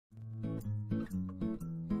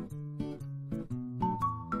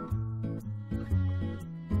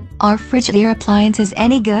Are Frigidaire appliances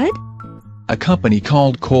any good? A company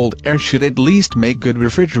called Cold Air should at least make good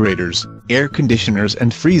refrigerators, air conditioners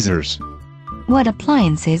and freezers. What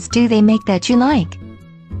appliances do they make that you like?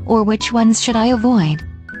 Or which ones should I avoid?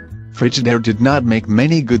 Frigidaire did not make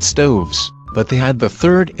many good stoves, but they had the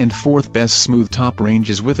third and fourth best smooth top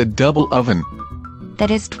ranges with a double oven.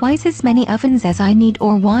 That is twice as many ovens as I need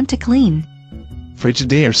or want to clean.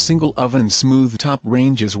 Frigidaire single oven smooth top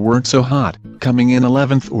ranges weren't so hot, coming in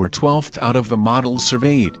 11th or 12th out of the models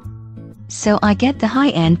surveyed. So I get the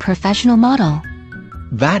high-end professional model.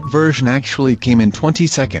 That version actually came in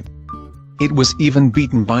 22nd. It was even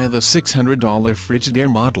beaten by the $600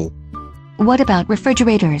 Frigidaire model. What about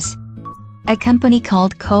refrigerators? A company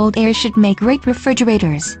called Cold Air should make great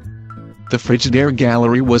refrigerators. The Frigidaire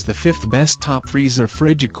Gallery was the 5th best top freezer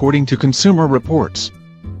fridge according to Consumer Reports.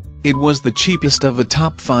 It was the cheapest of the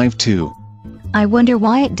top 5 too. I wonder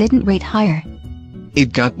why it didn't rate higher.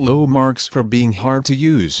 It got low marks for being hard to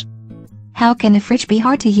use. How can a fridge be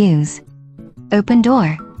hard to use? Open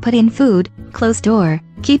door, put in food, close door,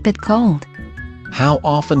 keep it cold. How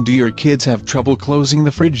often do your kids have trouble closing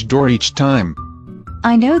the fridge door each time?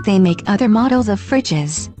 I know they make other models of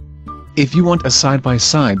fridges. If you want a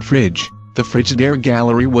side-by-side fridge, the Frigidaire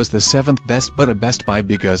Gallery was the 7th best but a Best Buy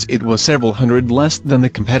because it was several hundred less than the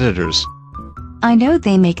competitors. I know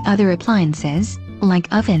they make other appliances, like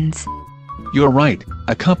ovens. You're right,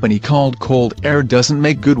 a company called Cold Air doesn't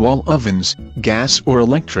make good wall ovens, gas or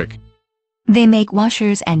electric. They make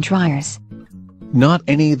washers and dryers. Not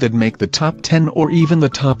any that make the top 10 or even the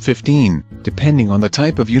top 15, depending on the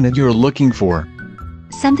type of unit you're looking for.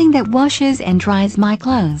 Something that washes and dries my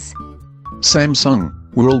clothes. Samsung,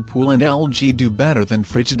 Whirlpool and LG do better than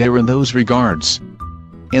Frigidaire in those regards.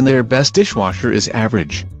 And their best dishwasher is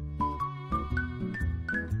average.